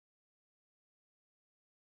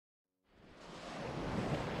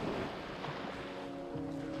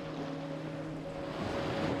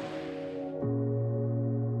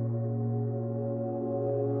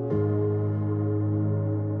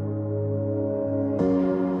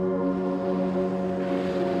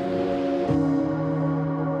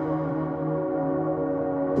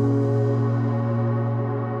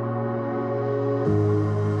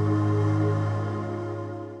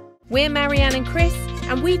Chris,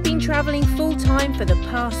 and we've been travelling full-time for the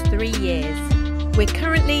past 3 years. We're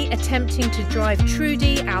currently attempting to drive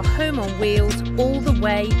Trudy, our home on wheels, all the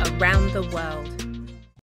way around the world.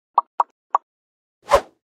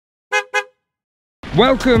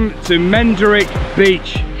 Welcome to Manavgat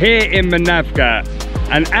Beach here in Manavgat,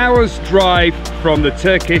 an hour's drive from the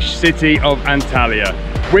Turkish city of Antalya.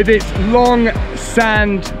 With its long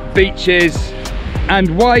sand beaches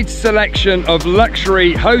and wide selection of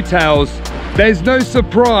luxury hotels, there's no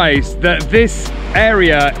surprise that this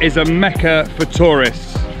area is a mecca for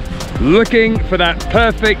tourists looking for that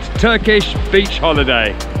perfect Turkish beach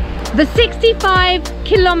holiday. The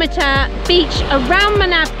 65-kilometre beach around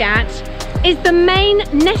Manavgat is the main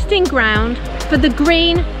nesting ground for the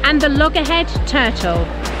green and the loggerhead turtle,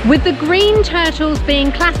 with the green turtles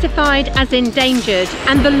being classified as endangered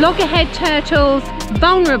and the loggerhead turtles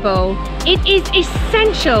vulnerable. It is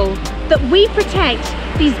essential that we protect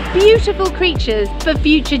these beautiful creatures for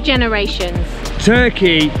future generations.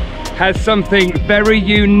 Turkey has something very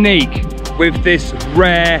unique with this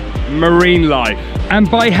rare marine life, and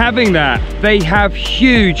by having that they have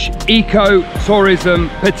huge eco-tourism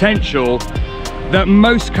potential that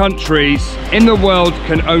most countries in the world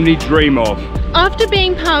can only dream of. After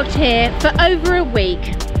being parked here for over a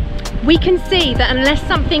week, we can see that unless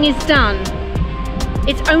something is done,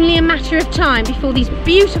 it's only a matter of time before these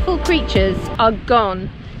beautiful creatures are gone,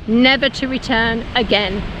 never to return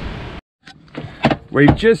again.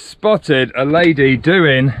 We've just spotted a lady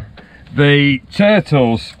doing the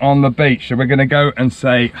turtles on the beach, so we're going to go and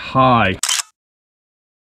say hi.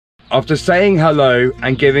 After saying hello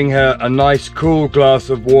and giving her a nice cool glass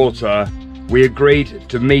of water, we agreed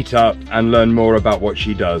to meet up and learn more about what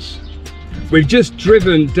she does. We've just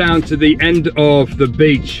driven down to the end of the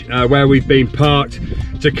beach where we've been parked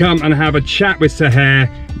to come and have a chat with Seher.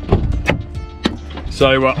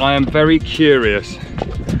 So I am very curious.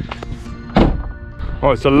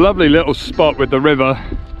 Oh, it's a lovely little spot with the river.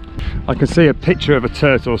 I can see a picture of a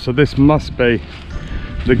turtle, so this must be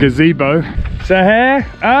the gazebo. Seher?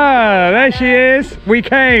 Ah, there she is. We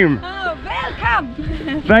came. Oh, welcome.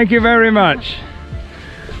 Thank you very much.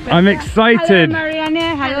 I'm excited. Hello,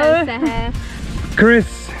 Marianne. Hello. Seher.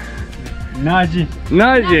 Chris. Naji.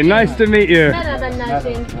 Naji, nice to meet you. Merhaba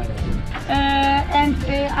Najin. And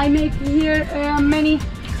I make here many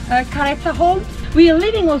character homes. We are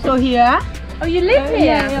living also here. Oh, you live here?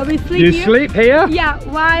 Yeah, we sleep You here. sleep here? Yeah,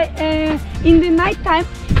 why in the night time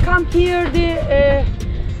come here the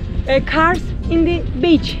cars in the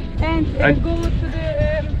beach and go to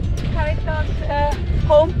the character's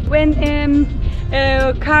home when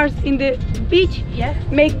cars in the beach. Yes.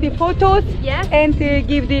 Make the photos. Yes. And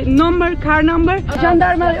give the number, car number.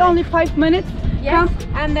 Gendarmerie only 5 minutes. Yes. Come.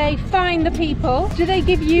 And they find the people. Do they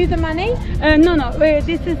give you the money? No,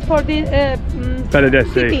 this is for the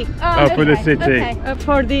city. Oh, for the city. Okay.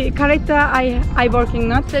 For the character, I working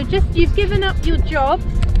not. So just you've given up your job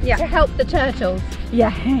Yeah. to help the turtles.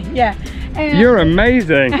 Yeah, yeah. You're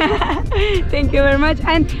amazing. Thank you very much.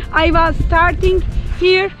 And I was starting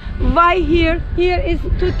here. Why here? Here is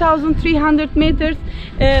 2,300 meters.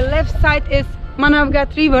 Left side is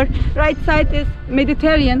Manavgat River. Right side is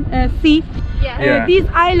Mediterranean Sea. Yeah. This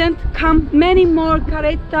island come many more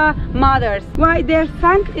caretta mothers. Why their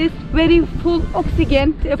sun is very full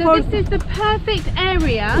oxygen. So this is the perfect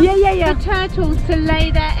area Yeah. for turtles to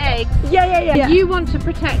lay their eggs. Yeah. You want to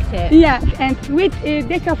protect it. Yeah, and with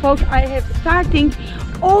Decafog I have starting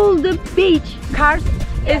all the beach cars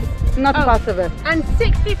is not possible. And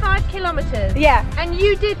 65 kilometers. Yeah. And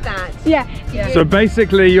you did that. Yeah. So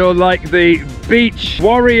basically you're like the beach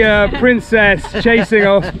warrior princess chasing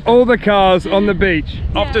off all the cars on the beach.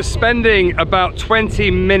 After spending about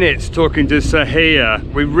 20 minutes talking to Seher,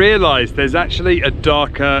 we realized there's actually a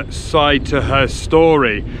darker side to her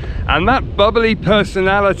story. And that bubbly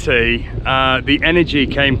personality, the energy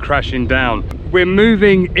came crashing down. We're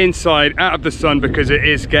moving inside out of the sun because it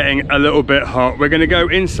is getting a little bit hot. We're going to go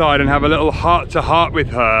inside and have a little heart-to-heart with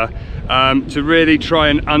her to really try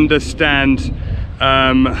and understand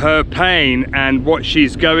her pain and what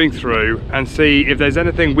she's going through and see if there's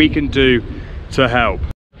anything we can do to help.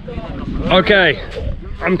 Okay,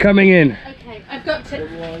 I'm coming in. Okay, I've got to...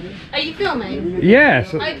 Are you filming?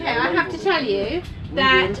 Yes. Okay, I have to tell you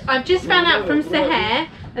that I've just found out from Seher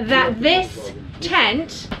that this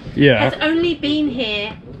tent has only been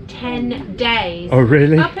here 10 days. Oh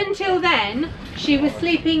really? Up until then, she was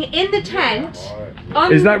sleeping in the tent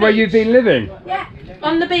on Is that the where beach. you've been living? Yeah,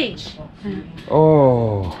 on the beach.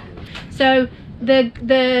 Oh. So the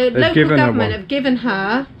local given her government one. have given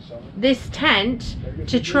her this tent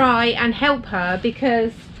to try and help her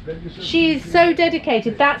because She is so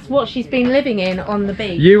dedicated. That's what she's been living in on the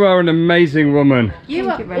beach. You are an amazing woman. You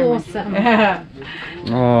are awesome.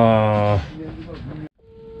 Oh.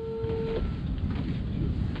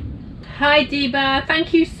 Hi Diba,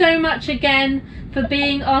 thank you so much again for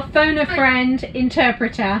being our phone a friend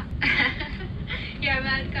interpreter. You're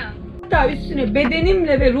welcome. Hatta üstüne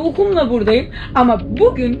bedenimle ve ruhumla buradayım ama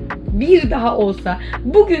bugün bir daha olsa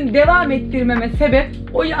bugün devam ettirmeme sebep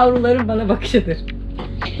o yavruların bana bakışıdır.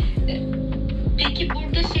 Peki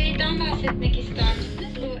burada şeyden bahsetmek ister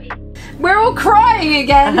misiniz? We're all crying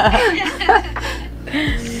again.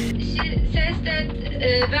 She says that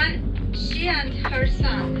when she and her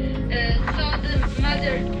son saw the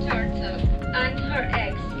mother turtle and her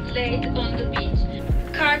eggs laid on the beach,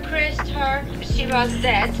 car crashed her, she was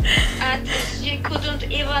dead, and she couldn't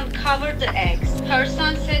even cover the eggs. Her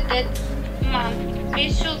son said that, Mom,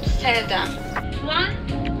 we should save them. One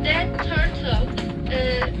dead turtle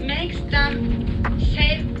makes them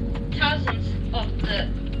save thousands of the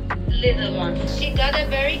little ones. She got a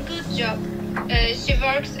very good job. She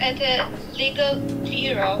works at a legal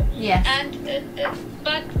bureau. Yes. And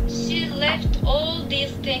but she left all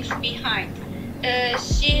these things behind.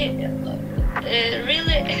 She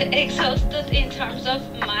really exhausted in terms of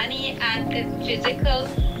money and physical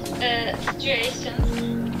situations.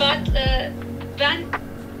 But when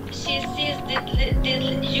she sees the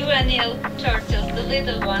juvenile turtles, the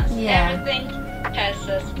little ones, everything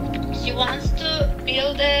passes. She wants to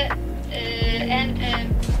build an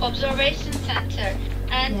observation center,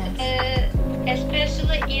 and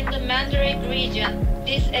especially in the Manavgat region,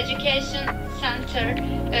 this education center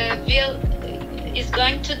is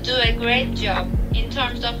going to do a great job in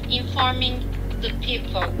terms of informing the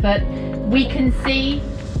people. But we can see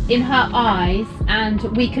in her eyes and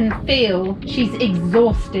we can feel she's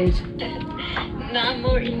exhausted. Now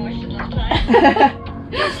more emotional time.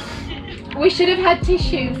 We should have had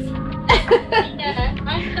tissues.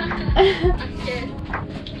 Okay.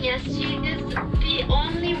 Yes, she is the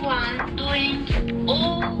only one doing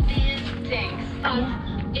all these things.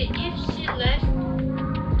 If she left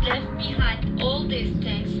behind all these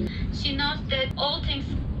things, she knows that all things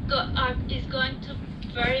is going to be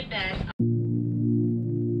very bad.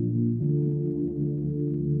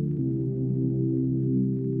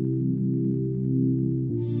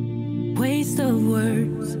 Waste of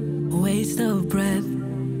words, waste of breath,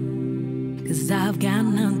 'cause I've got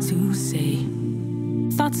none to say.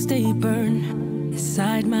 Thoughts they burn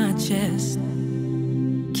inside my chest.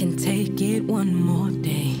 Can't take it one more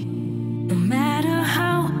day. No matter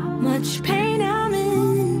how much pain I'm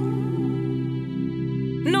in,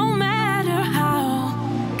 no matter how,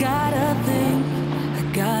 gotta think, I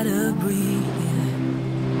gotta breathe.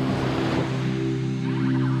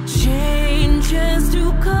 Changes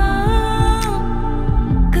to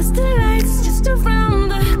come, 'cause the light's just around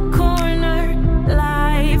the corner.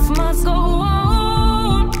 Life must go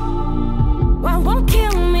on. What won't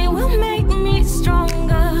kill me will make me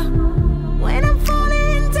stronger. When I'm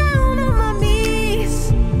falling down on my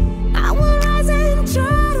knees, I will rise and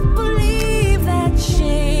try to believe that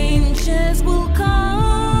changes will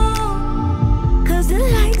come, 'cause the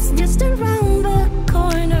light's just around the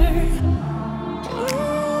corner.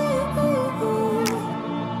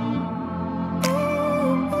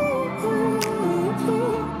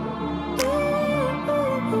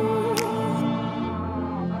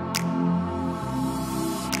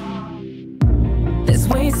 There's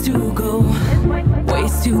ways to go,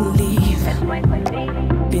 ways to leave.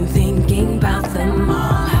 Been thinking about them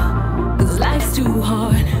all. 'Cause life's too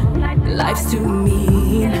hard, life's too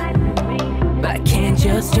mean. But I can't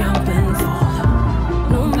just jump and fall.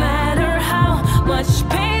 No matter how much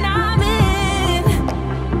pain I'm in,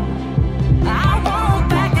 I won't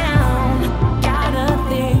back down. Gotta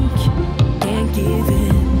think, can't give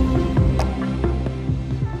in.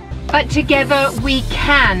 But together we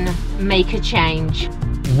can make a change.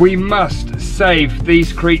 We must save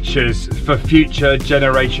these creatures for future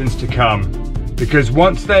generations to come, because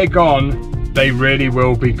once they're gone, they really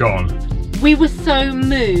will be gone. We were so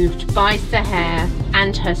moved by Seher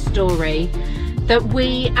and her story that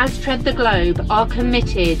we, as Tread the Globe, are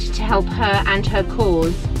committed to help her and her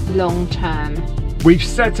cause long term. We've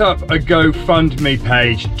set up a GoFundMe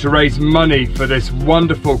page to raise money for this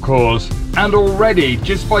wonderful cause, and already,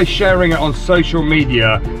 just by sharing it on social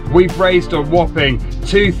media, we've raised a whopping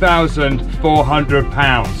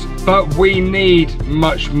 £2,400. But we need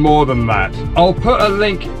much more than that. I'll put a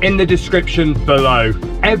link in the description below.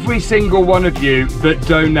 Every single one of you that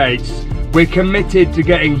donates, we're committed to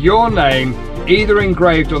getting your name either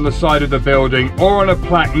engraved on the side of the building or on a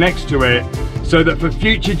plaque next to it, so that for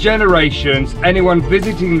future generations, anyone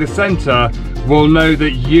visiting the centre will know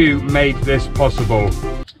that you made this possible.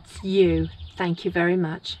 It's you. Thank you very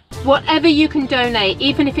much. Whatever you can donate,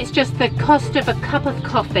 even if it's just the cost of a cup of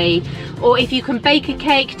coffee, or if you can bake a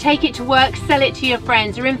cake, take it to work, sell it to your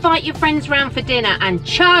friends, or invite your friends round for dinner and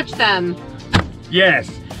charge them.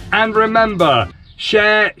 Yes, and remember,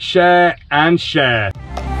 share, share and share.